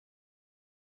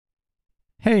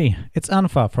Hey, it's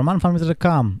unfa from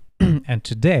unfa.com, and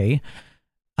today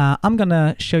I'm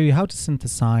gonna show you how to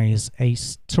synthesize a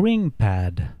string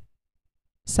pad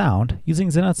sound using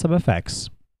ZynAddSubFX,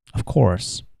 of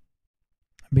course.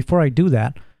 Before I do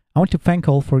that, I want to thank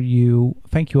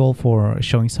you all for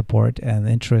showing support and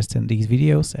interest in these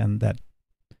videos, and that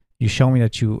you show me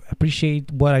that you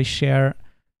appreciate what I share.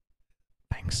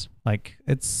 Thanks. Like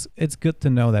it's good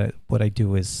to know that what I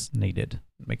do is needed.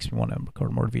 It makes me want to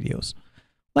record more videos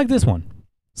like this one.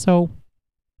 So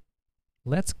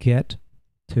let's get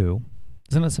to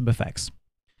ZynAddSubFX.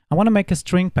 I want to make a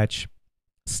string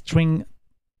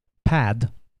pad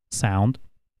sound,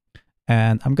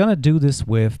 and I'm gonna do this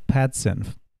with pad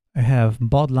synth. I have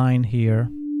baud line here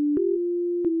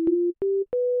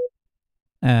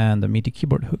and the MIDI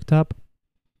keyboard hooked up,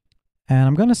 and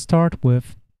I'm gonna start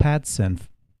with pad synth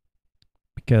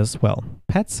because, well,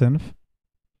 pad synth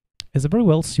is a very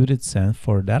well suited synth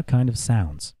for that kind of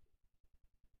sounds.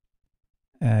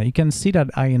 You can see that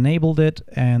I enabled it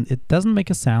and it doesn't make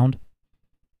a sound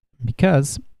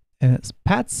because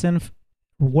pad synth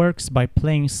works by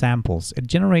playing samples. It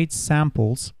generates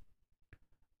samples,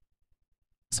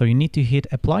 so you need to hit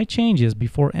apply changes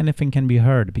before anything can be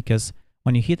heard, because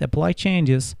when you hit apply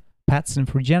changes, pad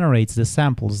synth regenerates the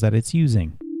samples that it's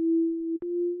using.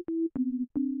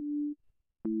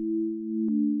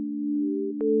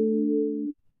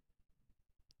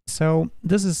 So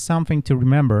this is something to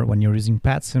remember when you're using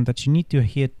pad synth, that you need to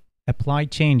hit apply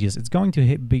changes. It's going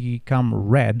to become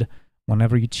red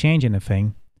whenever you change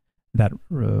anything that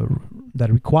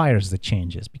requires the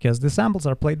changes, because the samples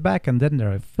are played back and then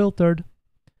they're filtered,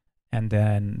 and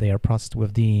then they are processed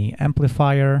with the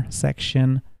amplifier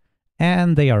section,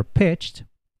 and they are pitched.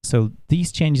 So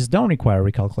these changes don't require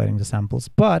recalculating the samples,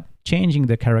 but changing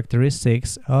the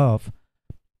characteristics of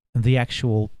the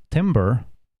actual timbre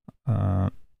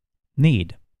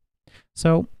need.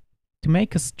 So to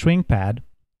make a string pad,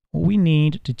 we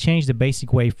need to change the basic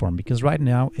waveform, because right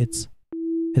now it's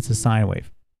a sine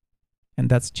wave, and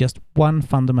that's just one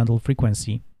fundamental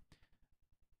frequency.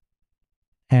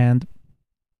 And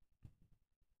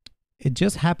it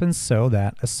just happens so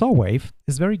that a saw wave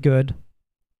is very good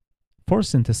for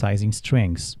synthesizing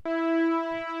strings.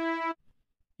 You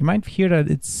might hear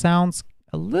that it sounds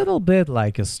a little bit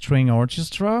like a string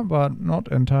orchestra, but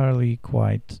not entirely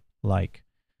quite like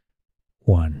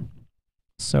one.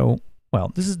 So,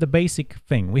 well, this is the basic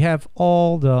thing. We have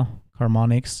all the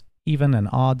harmonics, even and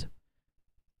odd.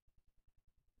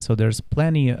 So there's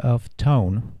plenty of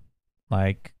tone,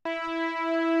 like,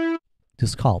 to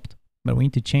sculpt, but we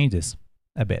need to change this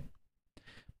a bit.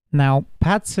 Now,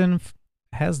 pad synth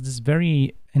has this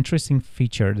very interesting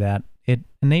feature that it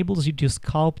enables you to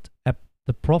sculpt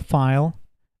the profile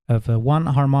of one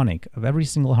harmonic, of every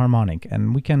single harmonic,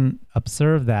 and we can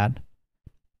observe that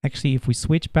actually if we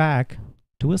switch back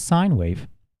to a sine wave.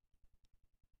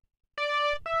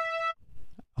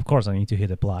 Of course, I need to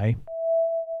hit apply,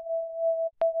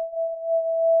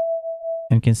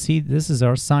 and you can see this is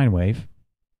our sine wave,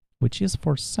 which is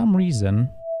for some reason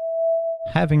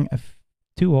having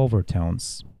two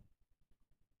overtones.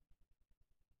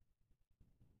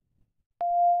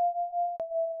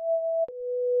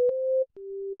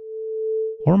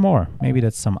 Or more. Maybe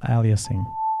that's some aliasing.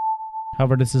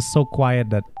 However, this is so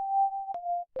quiet that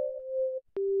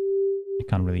I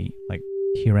can't really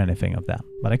hear anything of that.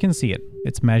 But I can see it.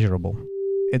 It's measurable.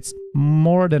 It's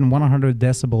more than 100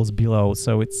 decibels below,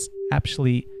 so it's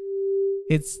actually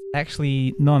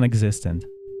non-existent.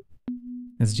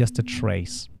 It's just a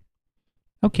trace.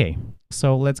 Okay,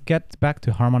 so let's get back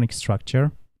to harmonic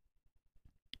structure.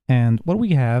 And what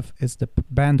we have is the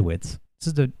bandwidth. This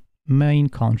is the main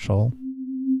control.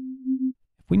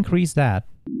 If we increase that,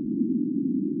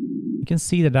 you can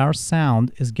see that our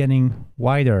sound is getting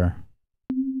wider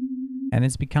and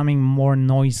it's becoming more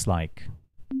noise-like.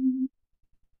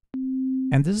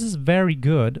 And this is very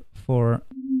good for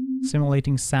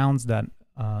simulating sounds that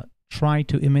try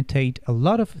to imitate a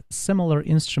lot of similar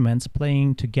instruments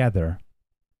playing together.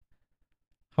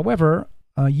 However,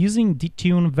 using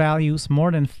detune values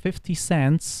more than 50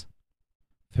 cents,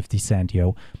 50 cent,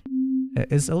 yo,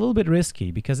 is a little bit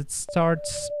risky, because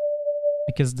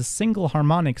the single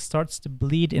harmonic starts to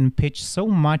bleed in pitch so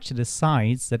much to the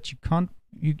sides that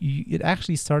it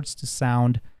actually starts to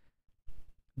sound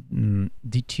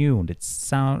detuned. It's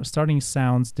starting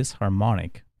sounds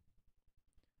disharmonic.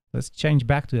 Let's change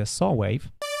back to the saw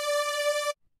wave,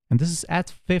 and this is at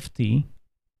 50,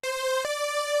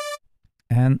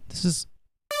 and this is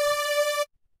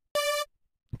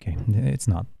okay. It's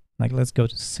not let's go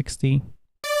to 60.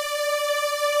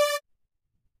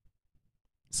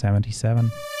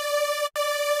 77.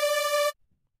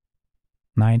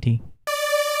 90.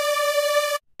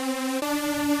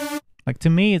 Like, to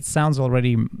me, it sounds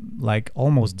already like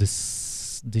almost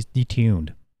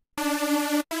detuned.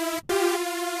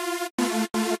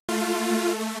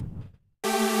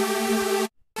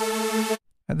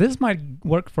 This might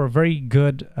work for a very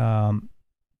good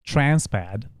trance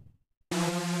pad.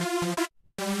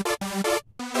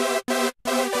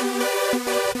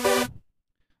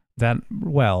 That,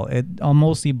 well, it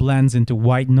mostly blends into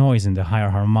white noise in the higher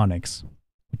harmonics,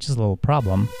 which is a little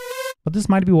problem, but this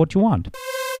might be what you want.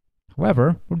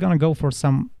 However, we're gonna go for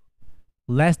some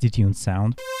less detuned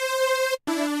sound,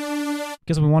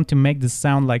 because we want to make this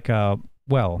sound like a,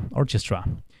 well, orchestra.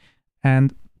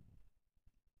 And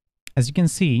as you can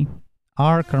see,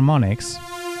 our harmonics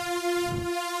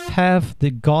have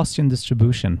the Gaussian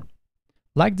distribution,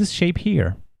 like this shape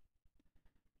here.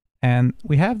 And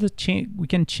we have the we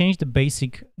can change the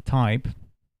basic type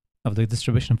of the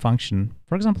distribution function,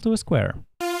 for example, to a square.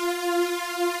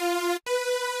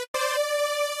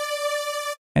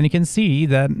 And you can see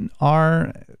that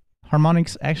our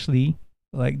harmonics actually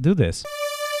like do this.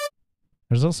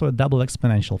 There's also a double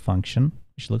exponential function,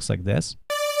 which looks like this.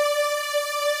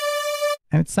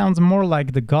 And it sounds more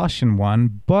like the Gaussian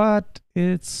one, but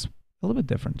it's a little bit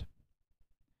different.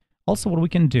 Also, what we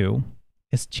can do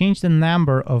is change the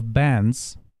number of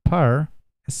bands per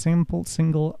a simple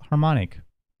single harmonic.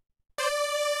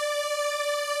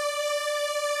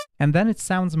 And then it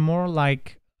sounds more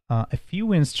like a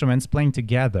few instruments playing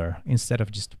together instead of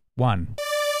just one.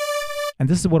 And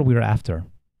this is what we're after.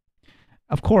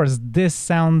 Of course, this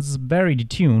sounds very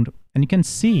detuned, and you can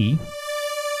see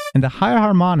in the higher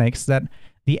harmonics that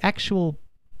the actual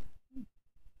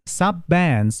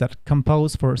sub-bands that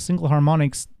compose for single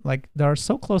harmonics, like, they are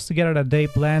so close together that they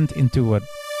blend into a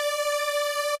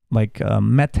like a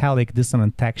metallic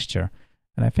dissonant texture.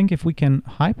 And I think if we can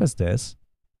high-pass this,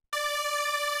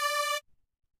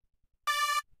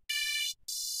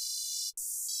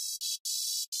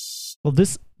 well,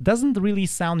 this doesn't really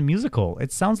sound musical.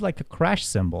 It sounds like a crash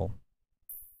cymbal,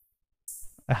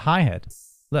 a hi-hat.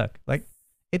 Look, like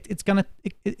it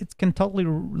can totally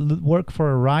work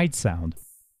for a ride sound.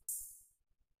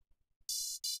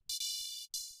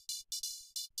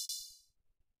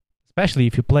 Especially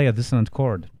if you play a dissonant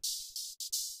chord.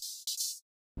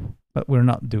 But we're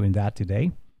not doing that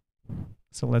today.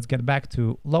 So let's get back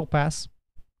to low pass.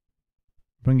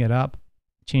 Bring it up,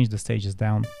 change the stages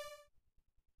down,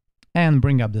 and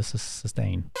bring up the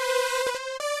sustain.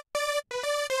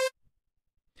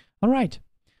 All right.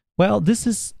 Well, this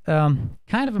is kind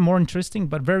of a more interesting,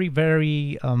 but very,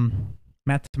 very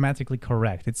mathematically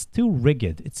correct. It's too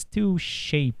rigid. It's too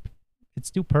it's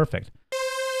too perfect.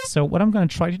 So what I'm going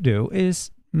to try to do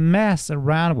is mess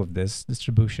around with this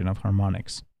distribution of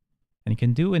harmonics. And you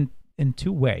can do it in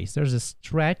two ways. There's a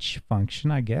stretch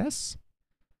function, I guess,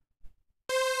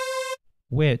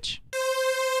 which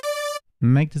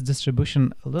make this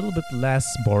distribution a little bit less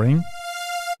boring.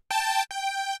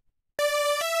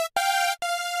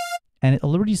 And it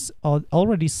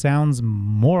already sounds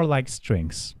more like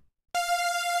strings.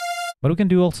 But we can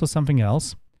do also something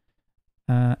else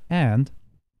and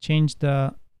change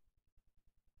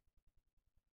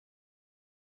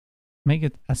make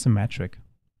it asymmetric.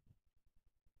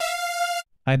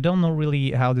 I don't know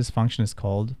really how this function is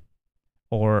called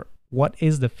or what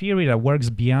is the theory that works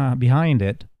behind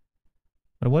it.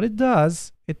 But what it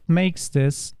does, it makes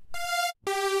this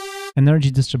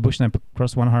energy distribution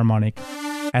across one harmonic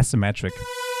asymmetric.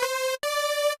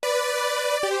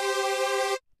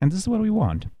 And this is what we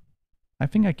want. I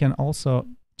think I can also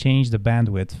change the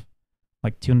bandwidth,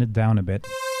 like tune it down a bit.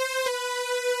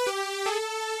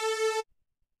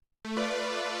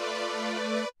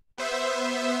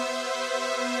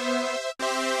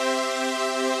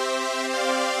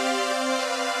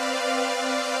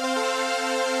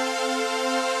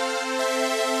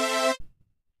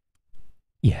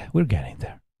 Yeah, we're getting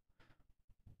there.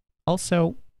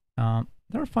 Also,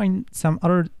 there are some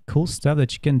other cool stuff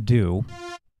that you can do.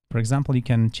 For example, you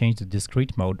can change the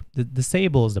discrete mode.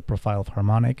 Disables the profile of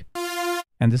harmonic,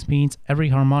 and this means every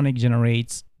harmonic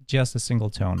generates just a single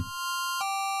tone.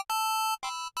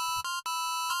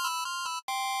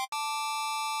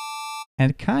 And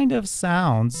it kind of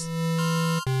sounds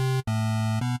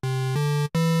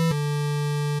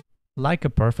like a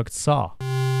perfect saw,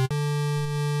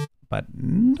 but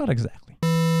not exactly.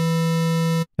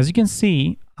 As you can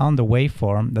see on the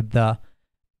waveform, that the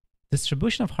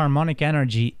distribution of harmonic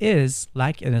energy is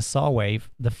like in a saw wave.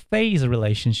 The phase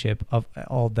relationship of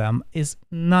all of them is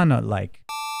none like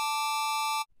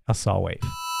a saw wave.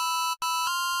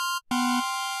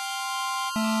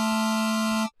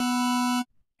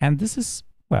 And this is,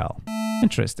 well,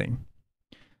 Interesting.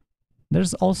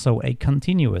 There's also a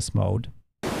continuous mode.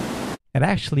 It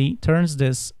actually turns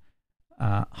this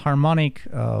harmonic,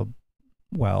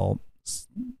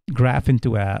 graph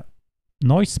into a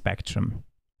noise spectrum.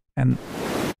 And,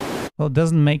 well, it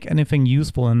doesn't make anything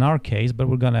useful in our case, but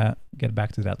we're gonna get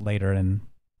back to that later and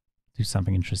do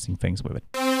something interesting things with it.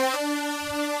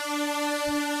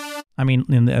 I mean,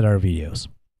 in the other videos,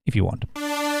 if you want.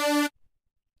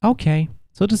 Okay,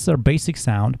 so this is our basic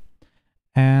sound.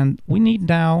 And we need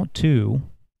now to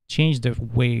change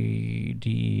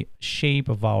the shape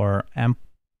of our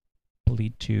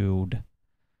amplitude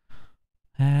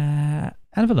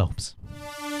envelopes.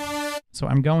 So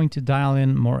I'm going to dial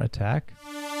in more attack.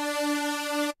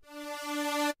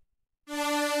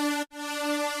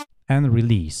 And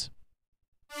release.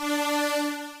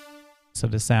 So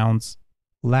the sounds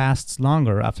lasts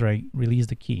longer after I release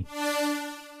the key.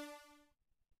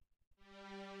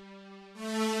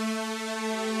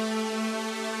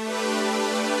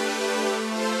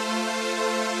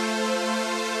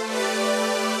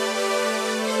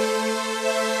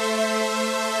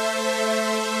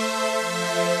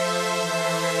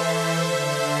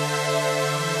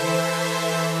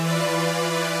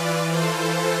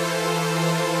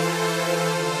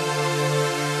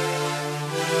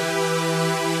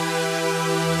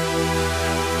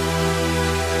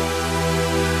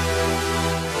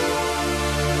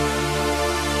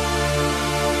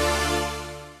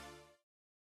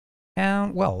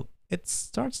 And, well, it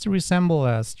starts to resemble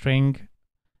a string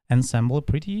ensemble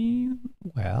pretty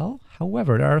well.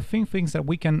 However, there are a few things that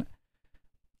we can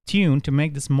tune to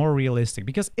make this more realistic,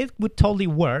 because it would totally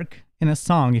work in a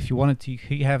song if you wanted to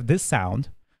have this sound,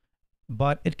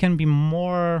 but it can be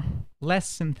less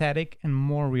synthetic and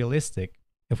more realistic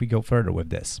if we go further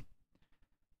with this.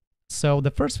 So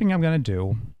the first thing I'm going to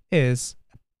do is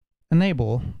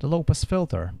enable the low pass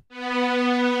filter.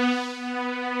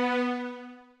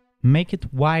 Make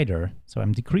it wider, so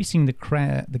I'm decreasing the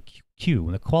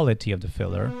Q, the quality of the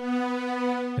filter.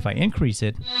 If I increase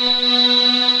it,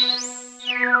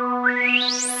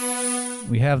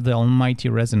 we have the almighty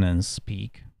resonance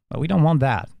peak, but we don't want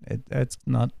that. It's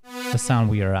not the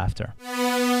sound we are after.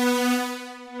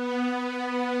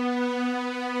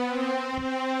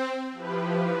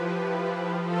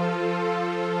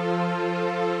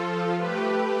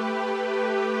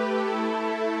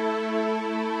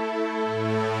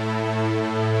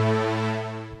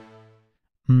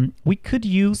 We could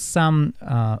use some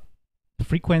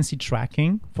frequency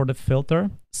tracking for the filter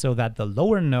so that the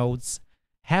lower notes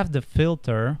have the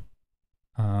filter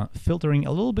filtering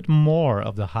a little bit more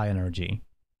of the high energy.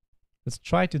 Let's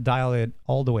try to dial it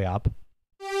all the way up.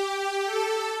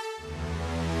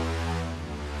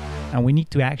 And we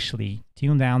need to actually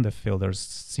tune down the filter's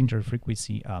center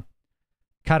frequency,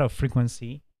 cutoff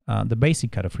frequency, the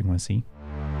basic cutoff frequency.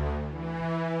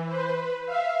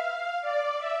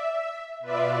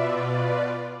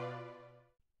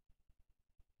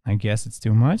 I guess it's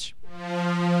too much.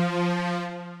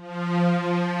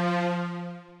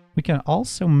 We can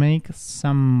also make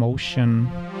some motion.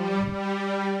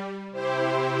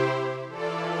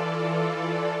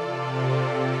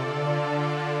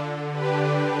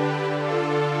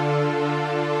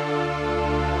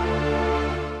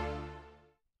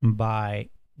 By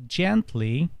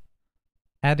gently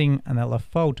adding an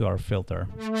LFO to our filter.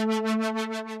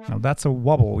 Now that's a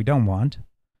wobble we don't want.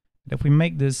 But if we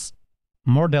make this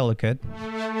more delicate,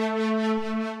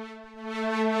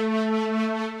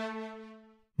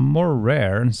 more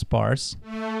rare and sparse,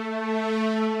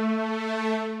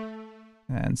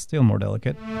 and still more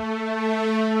delicate,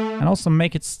 and also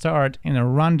make it start in a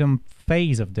random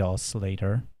phase of the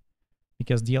oscillator,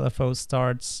 because the LFO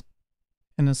starts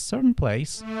in a certain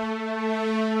place.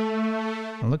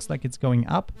 It looks like it's going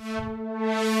up.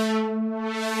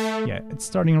 Yeah, it's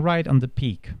starting right on the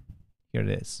peak. Here it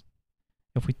is.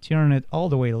 If we turn it all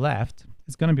the way left,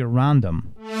 it's going to be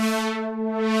random.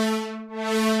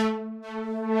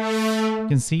 You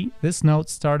can see this note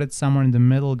started somewhere in the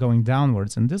middle going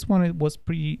downwards, and this one, it was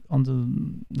pretty on the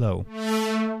low.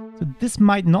 So this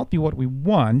might not be what we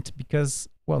want, because,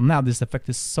 well, now this effect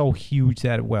is so huge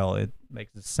that, well, it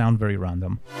makes it sound very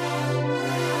random.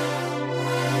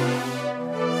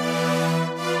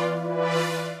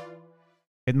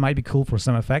 It might be cool for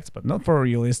some effects, but not for a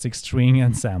realistic string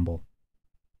ensemble.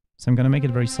 So I'm going to make it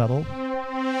very subtle.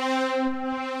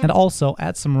 And also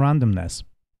add some randomness.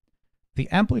 The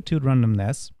amplitude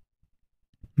randomness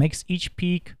makes each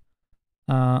peak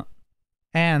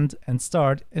end and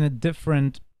start in a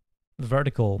different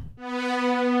vertical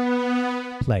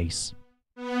place.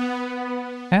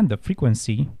 And the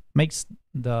frequency makes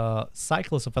the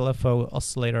cycles of LFO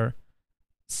oscillator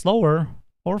slower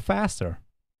or faster.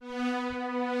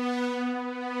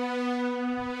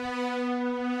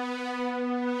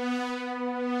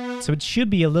 So it should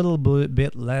be a little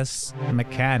bit less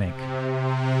mechanic.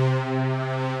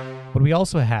 What we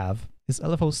also have is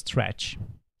LFO stretch.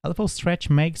 LFO stretch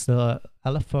makes the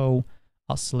LFO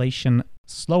oscillation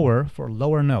slower for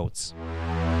lower notes.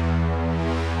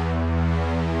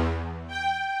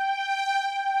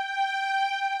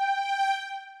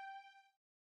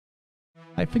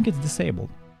 I think it's disabled,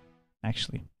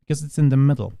 actually, because it's in the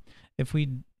middle. If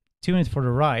we tune it for the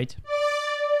right,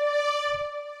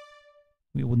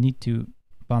 we will need to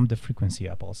bump the frequency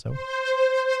up also.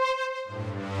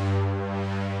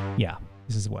 Yeah,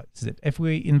 this is it. If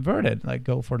we invert it, like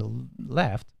go for the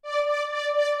left,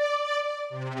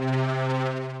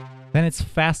 then it's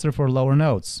faster for lower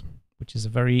notes, which is a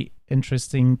very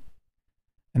interesting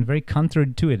and very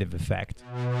counterintuitive effect.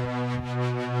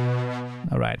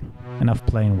 All right, enough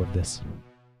playing with this.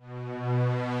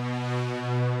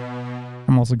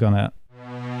 I'm also gonna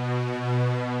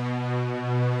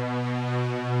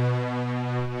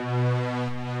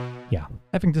yeah,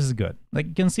 I think this is good. Like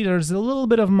you can see there's a little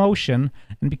bit of motion,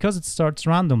 and because it starts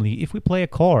randomly, if we play a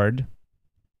chord,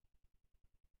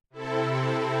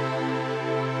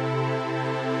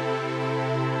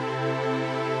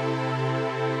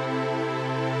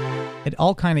 it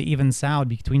all kind of evens out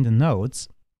between the notes,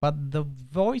 but the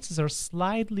voices are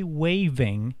slightly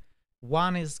waving.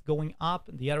 One is going up,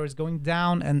 the other is going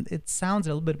down, and it sounds a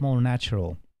little bit more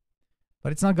natural.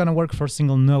 But it's not going to work for a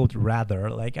single note, rather.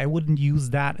 Like, I wouldn't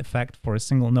use that effect for a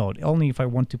single note, only if I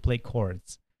want to play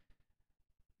chords.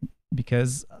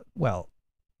 Because, well,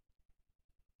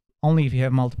 only if you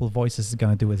have multiple voices is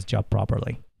going to do its job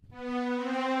properly.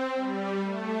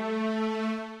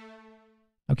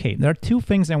 Okay, there are two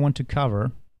things I want to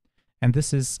cover, and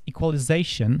this is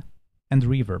equalization and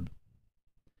reverb.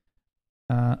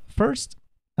 First,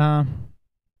 a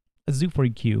zoo for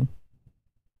EQ.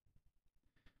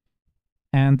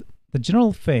 And the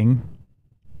general thing,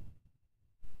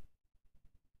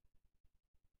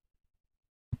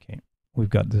 okay, we've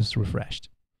got this refreshed.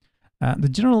 The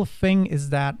general thing is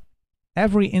that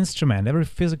every instrument, every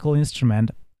physical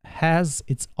instrument has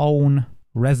its own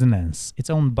resonance, its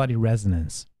own body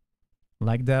resonance.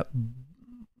 Like the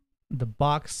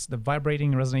box, the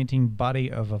vibrating, resonating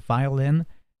body of a violin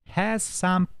has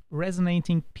some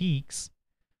resonating peaks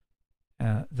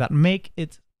that make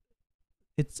it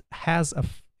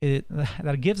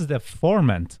that gives the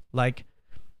formant. Like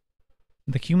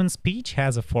the human speech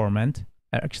has a formant.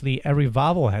 Actually, every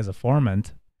vowel has a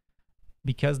formant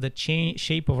because the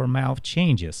shape of our mouth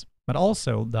changes. But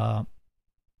also the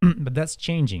but that's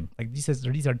changing. Like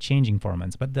these are changing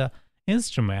formants. But the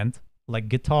instrument, like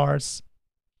guitars,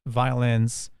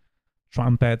 violins,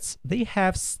 trumpets, they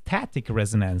have static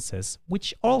resonances,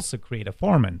 which also create a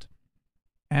formant.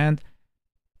 And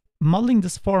modeling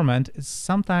this formant is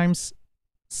sometimes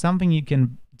something you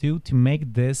can do to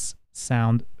make this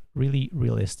sound really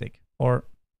realistic, or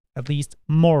at least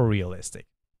more realistic.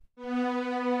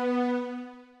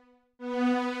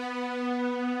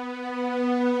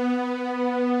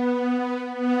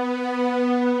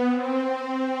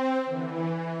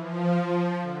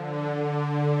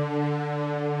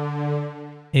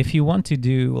 If you want to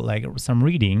do like some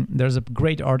reading, there's a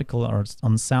great article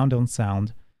on Sound on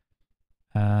Sound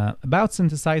about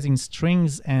synthesizing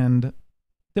strings and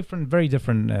very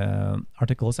different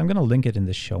articles. I'm gonna link it in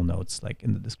the show notes, like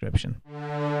in the description.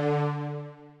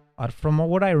 But from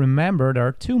what I remember, there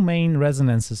are two main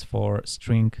resonances for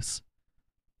strings,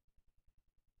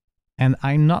 and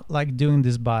I'm not like doing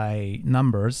this by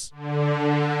numbers.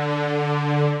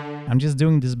 I'm just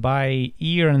doing this by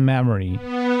ear and memory.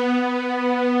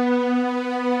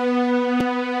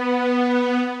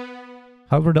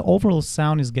 However, the overall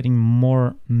sound is getting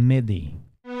more MIDI,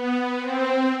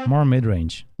 more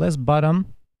mid-range, less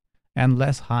bottom and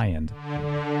less high-end.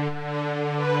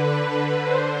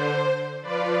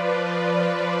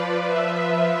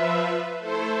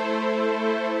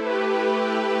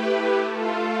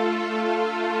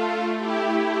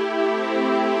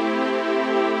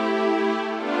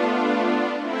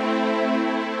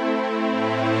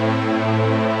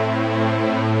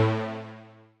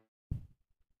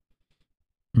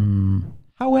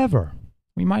 However,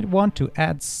 we might want to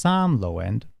add some low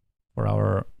end for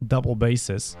our double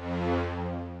basses.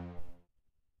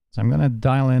 So I'm going to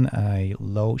dial in a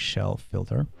low shelf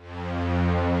filter.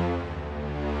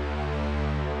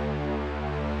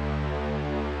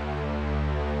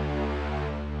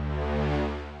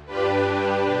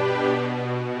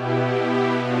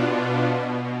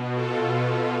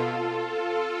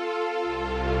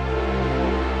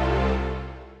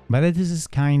 But this is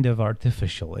kind of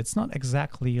artificial. It's not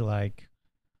exactly like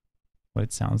what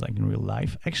it sounds like in real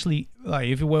life. Actually,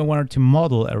 if we wanted to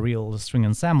model a real string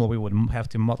ensemble, we would have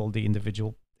to model the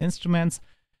individual instruments,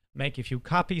 make a few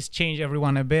copies, change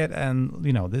everyone a bit, and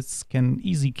you know, this can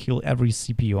easily kill every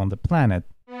CPU on the planet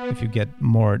if you get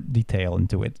more detail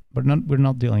into it. But we're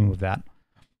not dealing with that.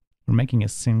 We're making a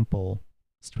simple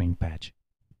string patch.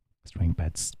 String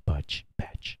pad spudge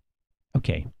patch.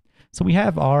 Okay, so we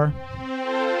have our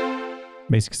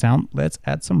basic sound. Let's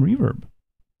add some reverb.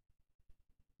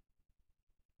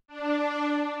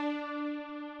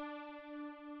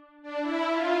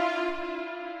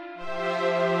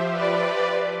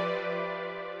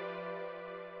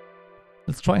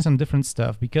 Let's try some different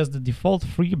stuff, because the default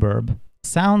reverb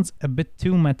sounds a bit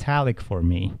too metallic for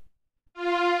me.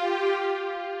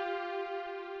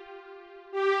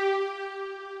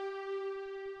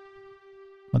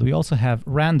 But we also have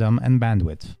random and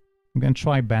bandwidth. I'm going to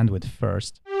try bandwidth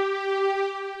first.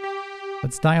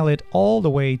 Let's dial it all the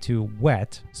way to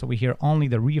wet, so we hear only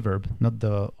the reverb, not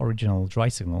the original dry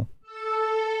signal.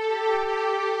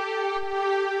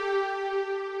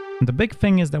 And the big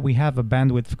thing is that we have a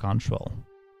bandwidth control,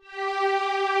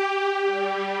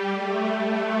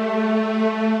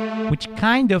 which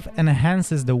kind of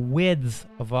enhances the width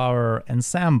of our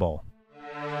ensemble.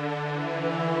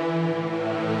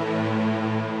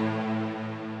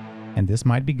 And this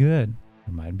might be good,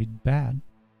 it might be bad.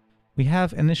 We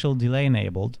have initial delay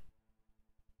enabled,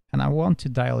 and I want to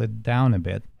dial it down a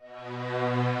bit.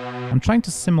 I'm trying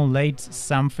to simulate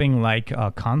something like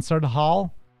a concert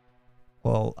hall.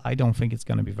 Well, I don't think it's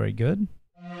going to be very good.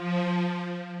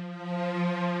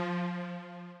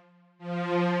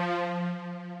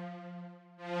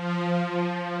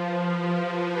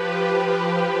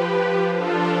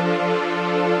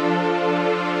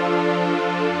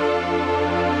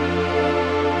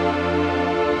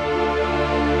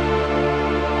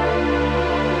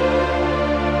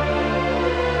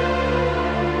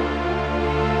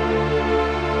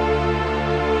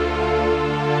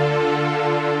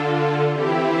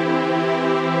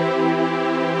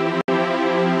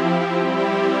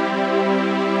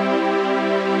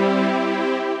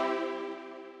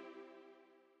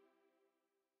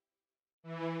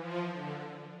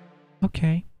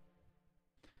 Okay,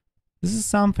 this is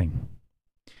something.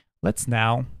 Let's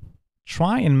now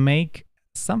try and make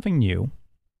something new.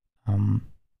 I'm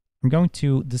going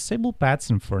to disable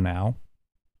PadSynth for now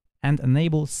and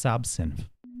enable ZynAddSubFX.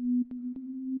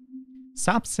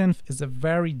 ZynAddSubFX is a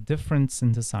very different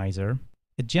synthesizer.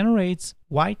 It generates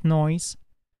white noise,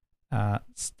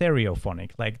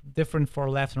 stereophonic, like different for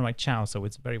left and right channels, so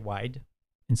it's very wide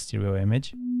in stereo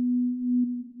image.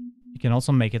 You can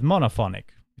also make it monophonic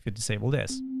if you disable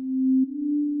this.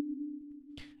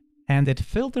 And it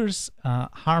filters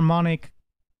harmonic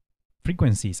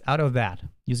frequencies out of that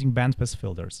using bandpass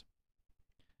filters.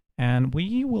 And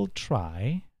I will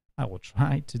try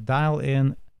to dial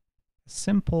in a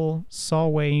simple saw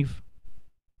wave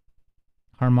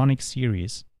harmonic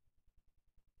series.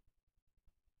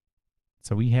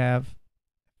 So we have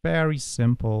very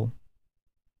simple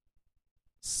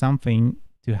something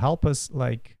to help us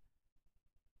like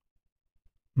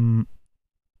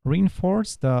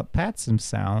reinforce the PadSynth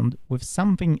sound with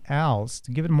something else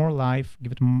to give it more life,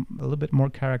 give it a little bit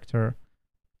more character,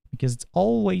 because it's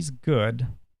always good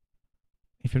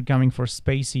if you're coming for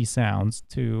spacey sounds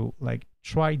to like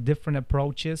try different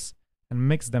approaches and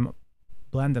mix them,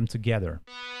 blend them together.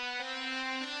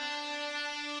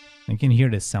 You can hear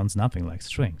this sounds nothing like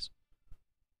strings.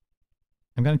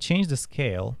 I'm gonna change the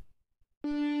scale,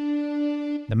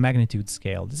 the magnitude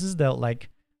scale. This is the like,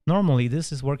 normally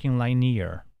this is working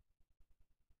linear,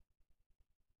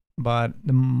 but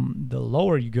the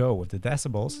lower you go with the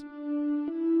decibels,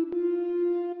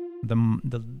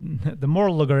 the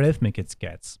more logarithmic it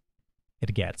gets.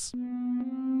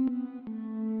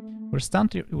 We're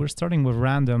starting with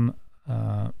random,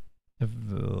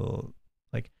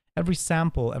 like every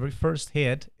sample, every first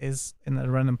hit is in a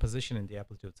random position in the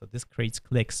amplitude, so this creates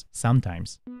clicks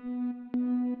sometimes.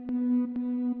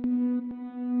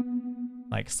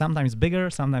 Like sometimes bigger,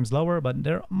 sometimes lower, but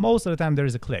most of the time there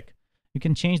is a click. You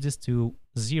can change this to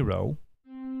 0,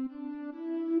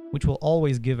 which will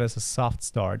always give us a soft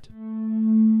start.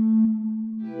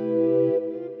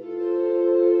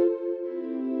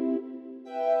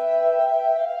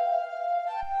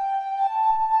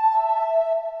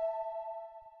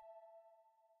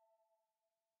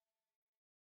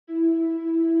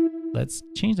 Let's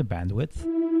change the bandwidth.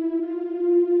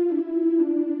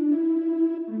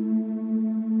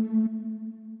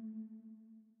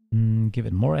 Give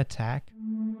it more attack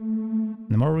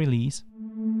and more release.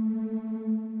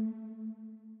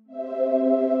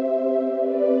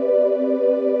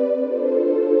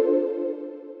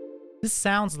 This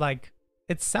sounds like,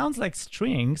 it sounds like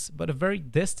strings, but a very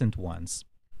distant ones.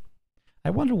 I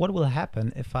wonder what will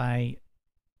happen if I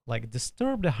like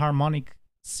disturb the harmonic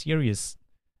series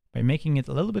by making it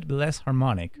a little bit less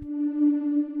harmonic.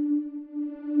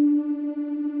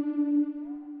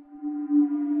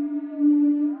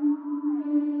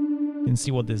 You can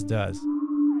see what this does.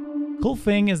 Cool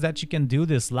thing is that you can do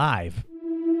this live.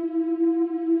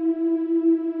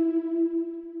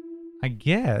 I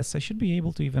guess I should be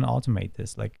able to even automate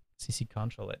this, like CC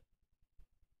control it.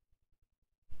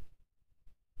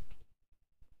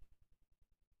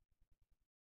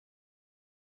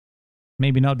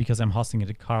 Maybe not, because I'm hosting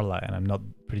it at Carla and I'm not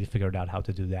pretty figured out how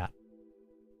to do that.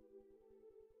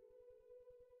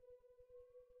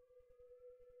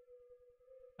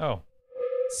 Oh,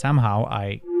 somehow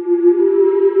I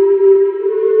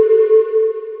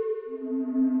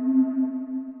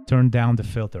turned down the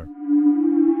filter.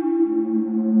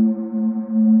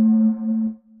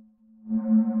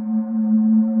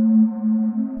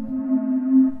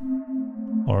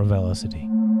 Or velocity.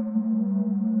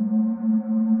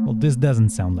 Well, this doesn't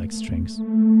sound like strings.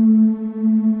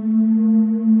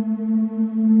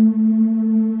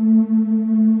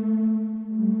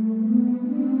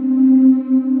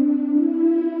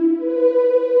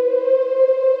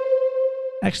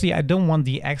 Actually, I don't want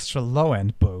the extra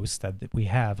low-end boost that we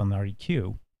have on our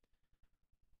EQ,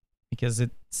 because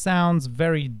it sounds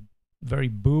very, very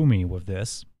boomy with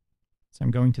this. So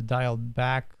I'm going to dial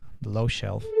back the low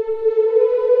shelf.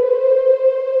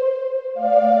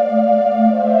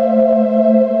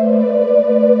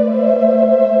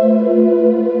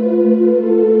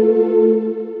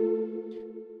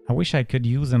 I wish I could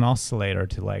use an oscillator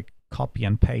to like copy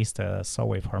and paste a saw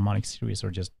wave harmonic series, or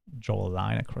just draw a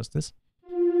line across this.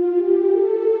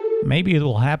 Maybe it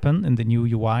will happen in the new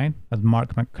UI that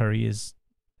Mark McCurry is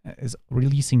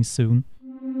releasing soon.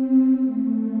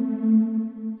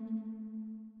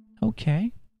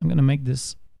 Okay, I'm gonna make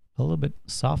this a little bit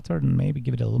softer and maybe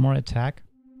give it a little more attack.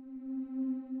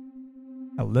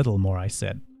 A little more, I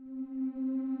said.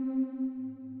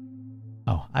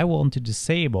 Oh, I want to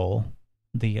disable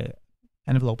the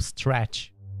envelope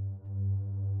stretch.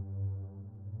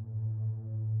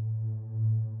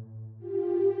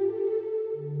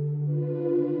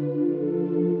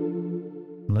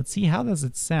 Let's see how does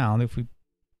it sound if we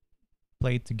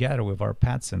play it together with our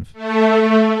pad synth.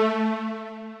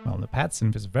 Well, the pad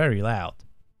synth is very loud.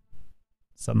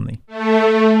 Suddenly.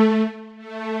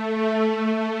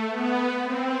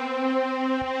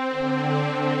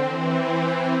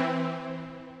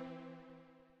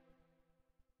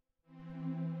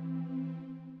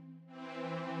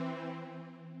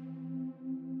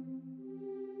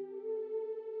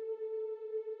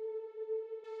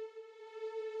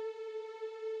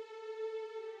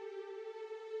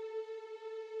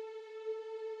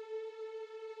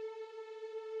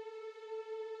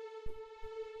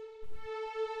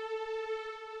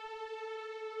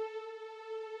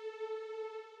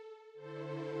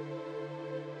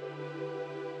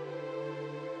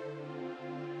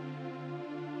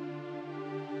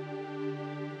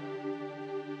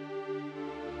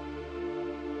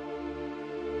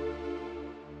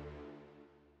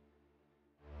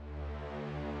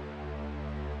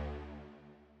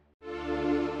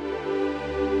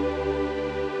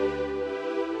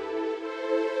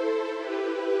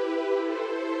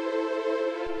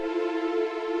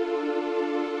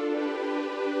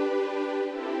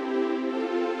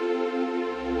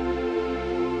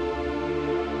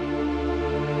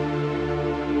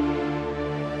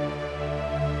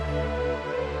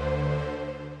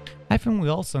 I think we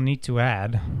also need to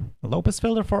add a low-pass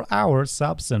filter for our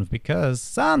subsynth, because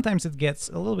sometimes it gets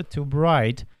a little bit too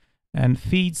bright and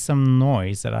feeds some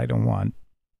noise that I don't want.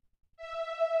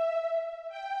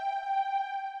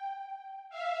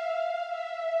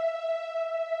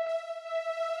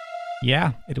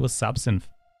 Yeah, it was subsynth.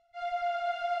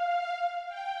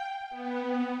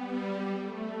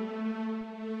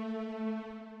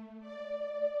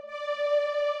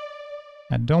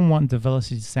 I don't want the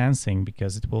velocity sensing,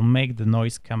 because it will make the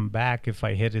noise come back if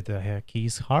I hit the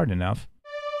keys hard enough.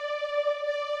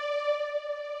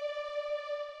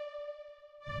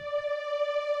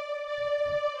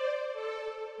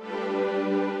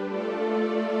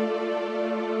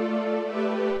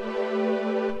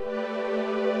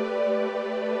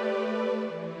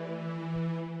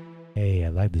 Hey, I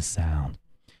like the sound.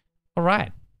 All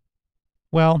right.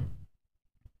 Well,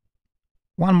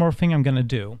 one more thing I'm gonna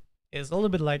do is a little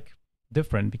bit like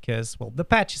different, because, well, the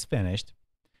patch is finished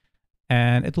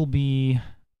and it will be,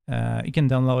 you can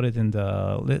download it in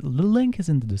the link is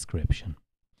in the description.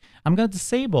 I'm going to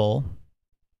disable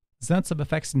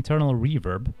ZynAddSubFX internal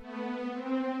reverb.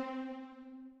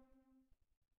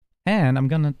 And I'm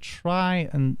gonna try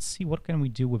and see what can we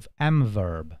do with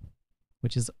mverb,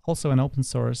 which is also an open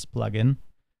source plugin.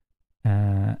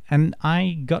 And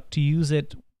I got to use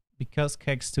it because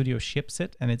Cake Studio ships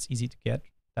it and it's easy to get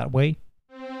that way.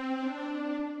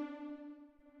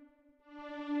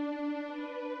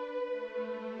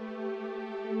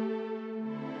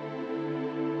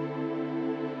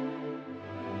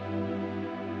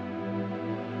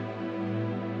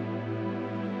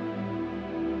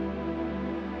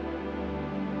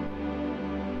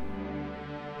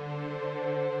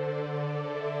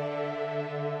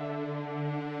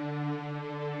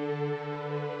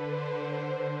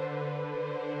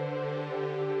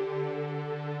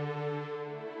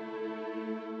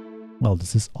 Well,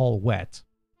 this is all wet.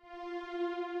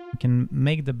 We can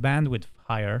make the bandwidth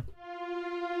higher.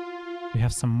 We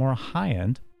have some more high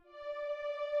end.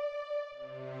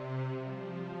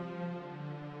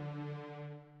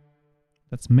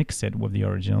 Let's mix it with the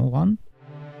original one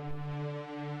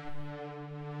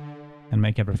and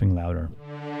make everything louder.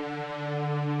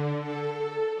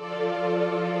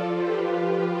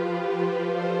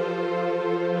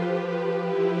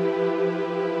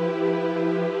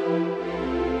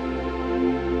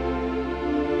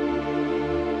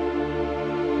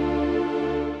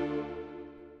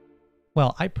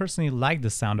 Well, I personally like the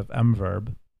sound of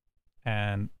mverb,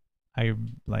 and I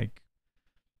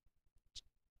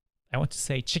want to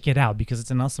say check it out because it's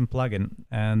an awesome plugin.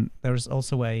 And there's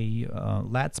also a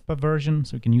ZynAddSubFX version,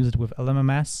 so you can use it with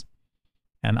LMMS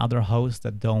and other hosts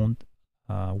that don't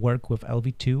work with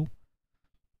LV2.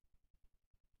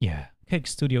 Yeah, Cake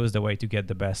Studio is the way to get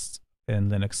the best in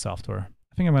Linux software.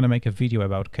 I think I'm going to make a video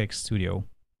about Cake Studio.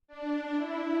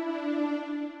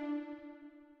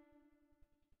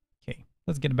 Okay,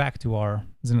 let's get back to our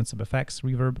ZynAddSubFX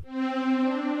reverb.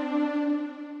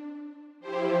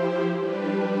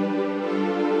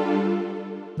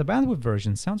 The bandwidth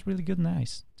version sounds really good and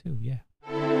nice too, yeah.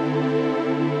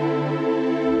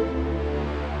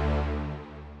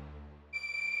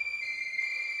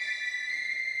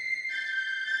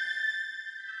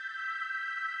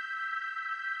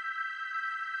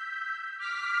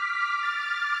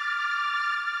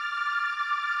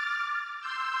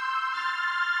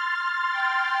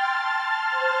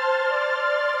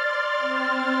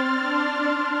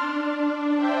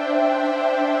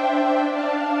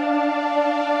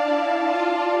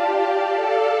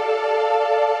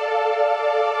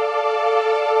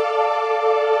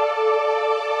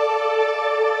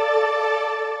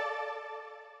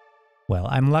 Well,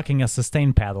 I'm lacking a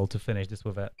sustain pedal to finish this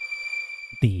with a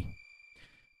D.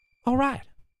 All right,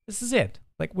 this is it.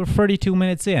 Like, we're 32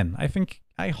 minutes in.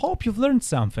 I hope you've learned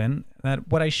something, that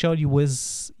what I showed you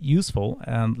was useful,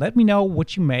 and let me know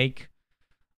what you make.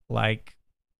 Like,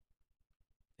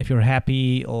 if you're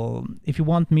happy, or if you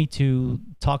want me to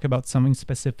talk about something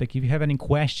specific, if you have any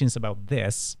questions about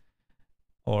this,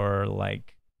 or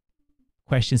like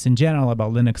questions in general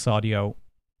about Linux audio,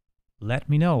 let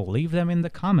me know. Leave them in the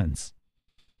comments.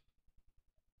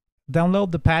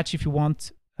 Download the patch if you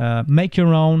want. Make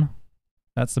your own.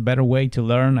 That's a better way to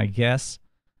learn, I guess.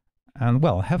 And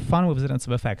well, have fun with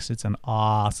ZynAddSubFX. It's an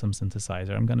awesome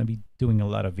synthesizer. I'm going to be doing a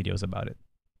lot of videos about it.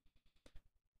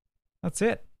 That's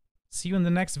it. See you in the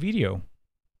next video.